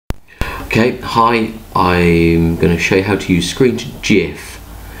Okay, hi, I'm going to show you how to use screen-to-GIF.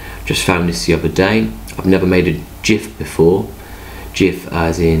 Just found this the other day. I've never made a GIF before. GIF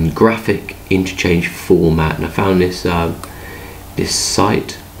as in graphic interchange format, and I found this this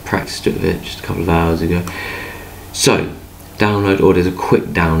site, practiced with it just a couple of hours ago. So, download, or there's a quick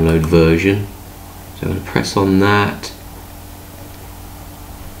download version. So I'm going to press on that.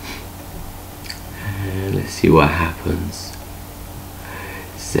 And let's see what happens.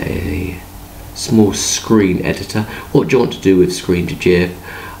 A small screen editor. What do you want to do with screen-to-GIF?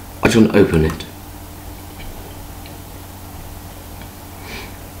 I just want to open it.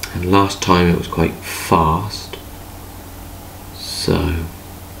 And last time it was quite fast. So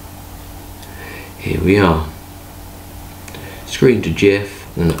here we are.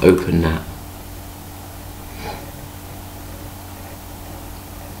 Screen-to-GIF. I'm going to open that.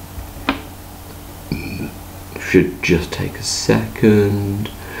 Should just take a second.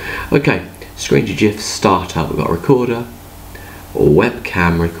 Okay, screen-to-GIF startup. We've got a recorder, a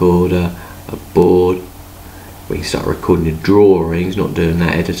webcam recorder, a board. We can start recording the drawings, not doing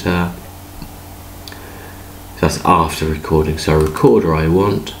that editor. So that's after recording. So a recorder I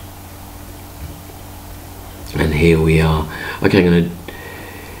want. And here we are. Okay, I'm going to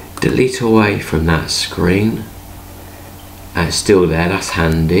delete away from that screen. It's still there, that's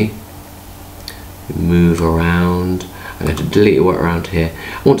handy. Move around. I'm going to delete it around here.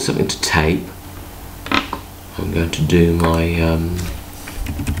 I want something to tape. I'm going to do my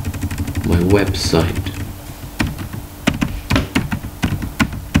my website.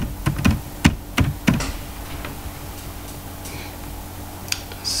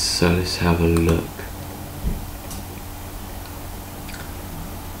 So let's have a look.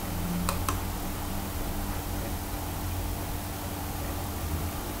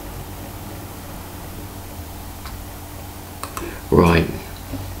 Right.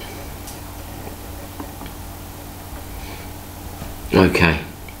 Okay.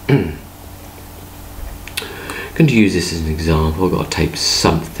 I'm going to use this as an example. I've got to tape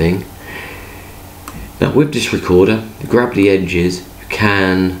something. Now with this recorder, grab the edges. You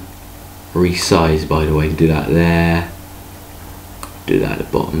can resize, by the way. You can do that there. Do that at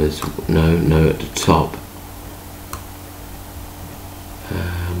the bottom as no at the top.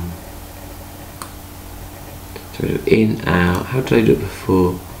 In, out. How did I do it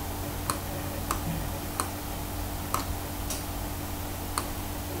before?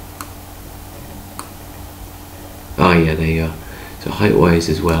 Oh yeah, there you are. So height wise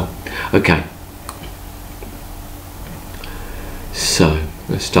as well. Okay. So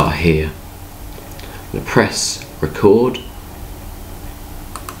let's start here. I'm going to press record,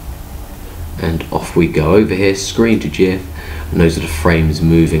 and off we go. Over here, screen-to-GIF, and those are the frames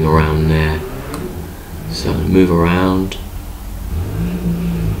moving around there. So I'm going to move around.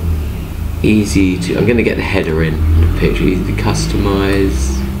 Easy to, I'm going to get the header in the picture, easy to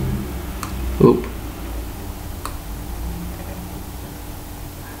customize. Oop.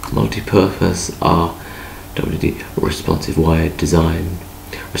 Multi-purpose RWD, responsive wired design.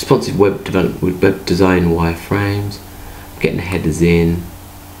 Responsive web development with web design wireframes. Getting the headers in.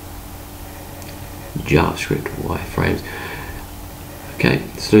 JavaScript wireframes. Okay,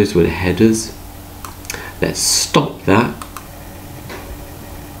 so those were the headers. Let's stop that,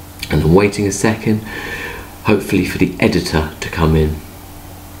 and I'm waiting a second, hopefully for the editor to come in.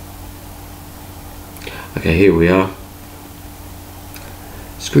 Okay, here we are.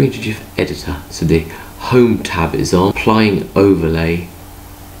 Screen-to-GIF editor. So the home tab is on. Applying overlay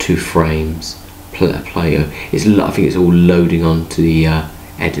to frames. I think it's all loading onto the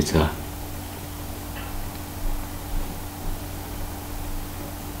editor.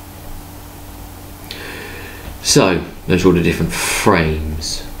 So those are all the different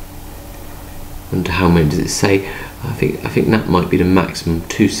frames. Wonder how many does it say? I think that might be the maximum,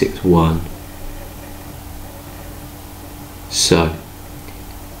 261. So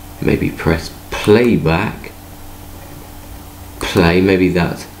maybe press playback. Play. Maybe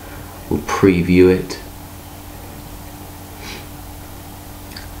that will preview it.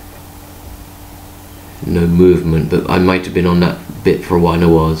 No movement, but I might have been on that bit for a while. I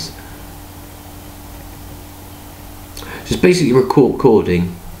was. It's basically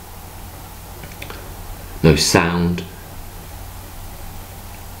recording, no sound,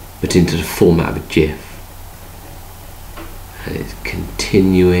 but into the format of a GIF, and it's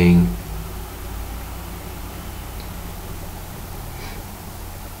continuing.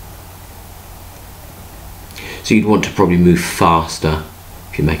 So you'd want to probably move faster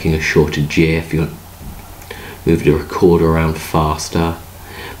if you're making a shorter GIF. You want to move the recorder around faster,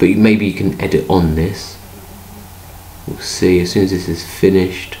 but maybe you can edit on this. We'll see as soon as this is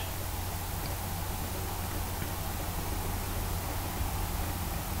finished.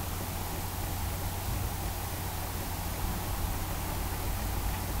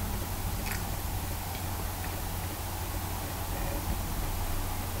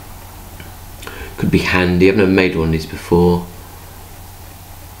 Could be handy. I've never made one of these before.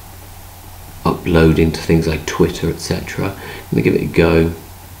 Uploading to things like Twitter, etc. Let me give it a go.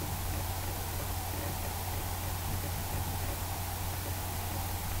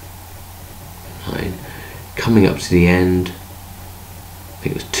 Fine. Coming up to the end. I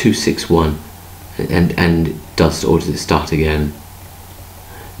think it was 261, and it does, or does it start again?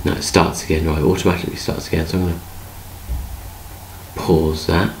 No, it starts again. Right, automatically starts again. So I'm going to pause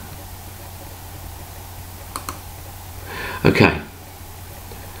that. Okay.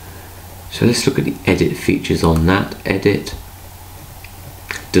 So let's look at the edit features on that. Edit,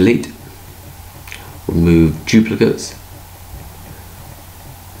 delete, remove duplicates,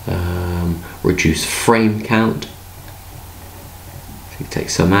 reduce frame count,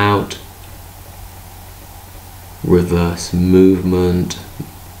 take some out, reverse movement,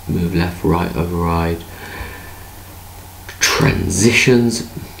 move left, right, override, transitions,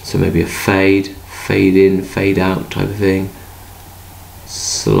 so maybe a fade in, fade out type of thing,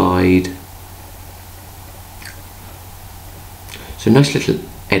 slide. So nice little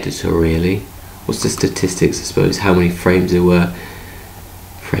editor really. What's the statistics, I suppose, how many frames there were,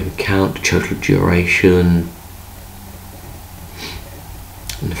 frame count, total duration,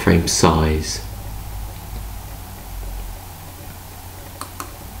 and the frame size.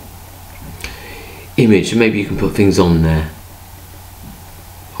 Image, so maybe you can put things on there.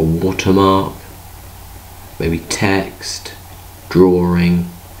 A watermark, maybe text, drawing,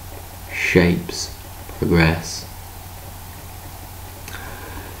 shapes, progress,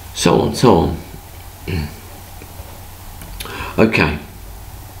 so on, so on. Okay,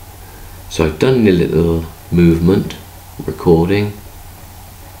 so I've done a little movement, recording.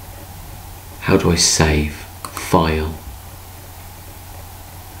 How do I save? File.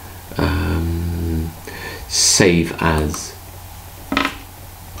 Save as.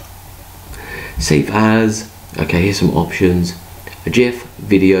 Save as. Okay, here's some options. A GIF,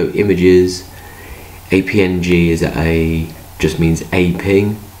 video, images. APNG is just means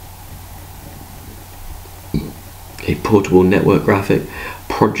aping. A portable network graphic,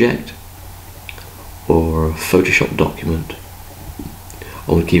 project, or a Photoshop document.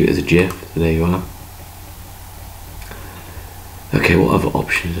 I want to keep it as a GIF, so there you are. Okay, what other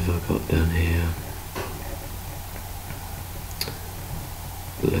options have I got down here?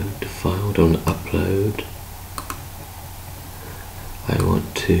 Load the file, don't want to upload. I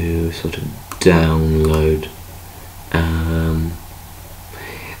want to sort of download.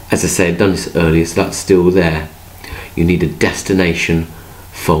 As I say, I've done this earlier, so that's still there. You need a destination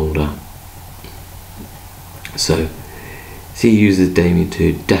folder. So, C uses Damien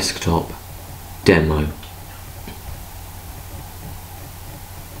to desktop demo.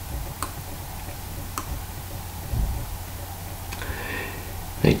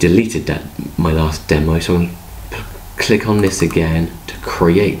 I deleted my last demo, so I'm going to click on this again to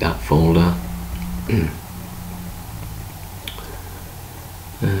create that folder.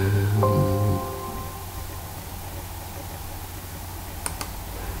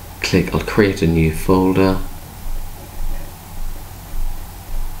 I'll create a new folder.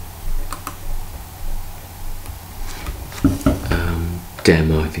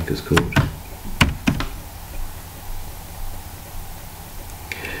 Demo, I think it was called.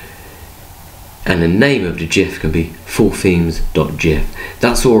 And the name of the GIF can be fullthemes.gif.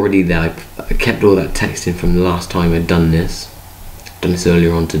 That's already there. I kept all that text in from the last time I'd done this. Done this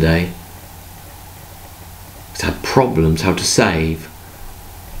earlier on today. I had problems how to save.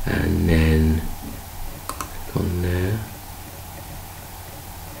 And then on there,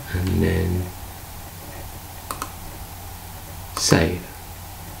 and then save.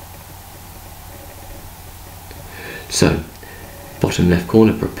 So bottom left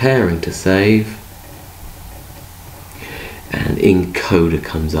corner, preparing to save, and encoder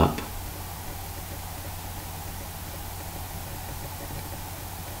comes up.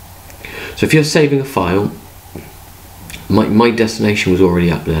 So if you're saving a file, my destination was already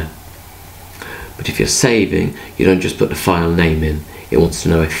up there. But if you're saving, you don't just put the file name in. It wants to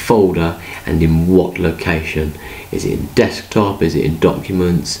know a folder and in what location. Is it in desktop? Is it in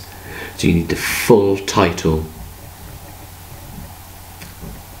documents? So you need the full title.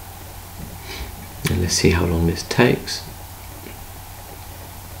 And let's see how long this takes.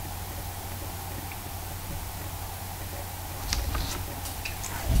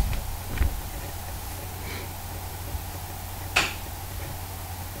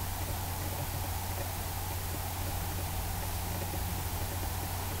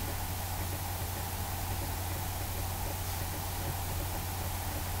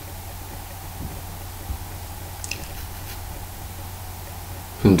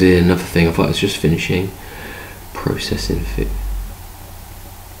 We'll do another thing. I thought I was just finishing processing fit.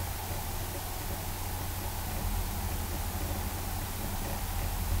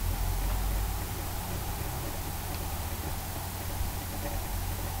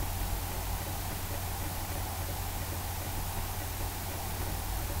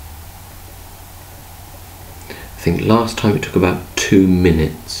 I think last time it took about 2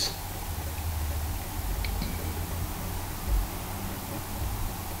 minutes.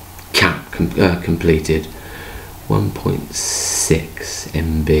 Completed. 1.6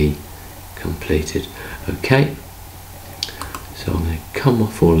 MB completed. Okay, so I'm going to come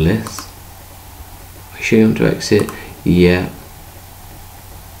off all this. Make sure you want to exit. Yeah.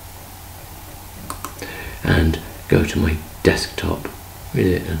 And go to my desktop. Read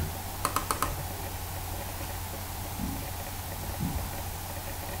it in.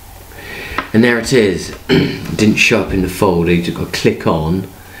 And there it is. It didn't show up in the folder. You just got to click on,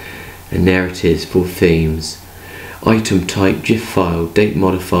 and there it is. Full themes, item type, GIF file, date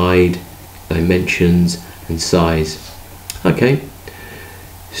modified, dimensions and size. Okay,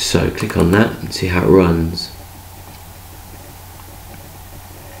 so click on that and see how it runs.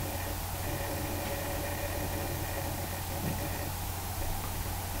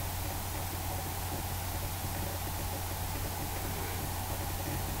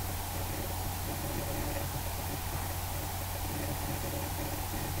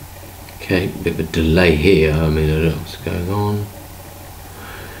 Okay, a bit of a delay here. I mean, I don't know what's going on.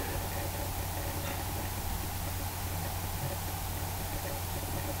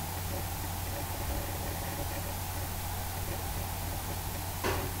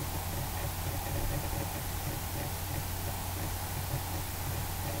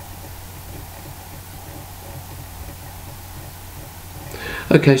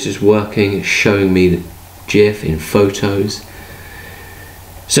 Okay, so it's working. It's showing me the GIF in photos.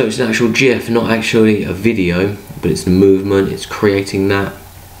 So it's an actual GIF, not actually a video, but it's the movement, it's creating that.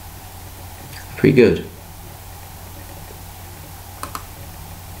 Pretty good.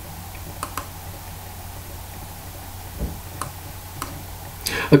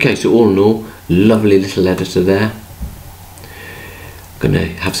 Okay, so all in all, lovely little editor there. Gonna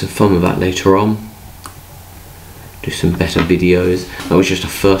have some fun with that later on. Do some better videos. That was just a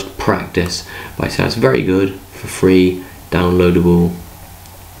first practice, but I say it's very good, for free, downloadable.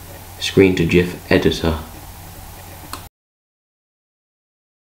 Screen to GIF editor.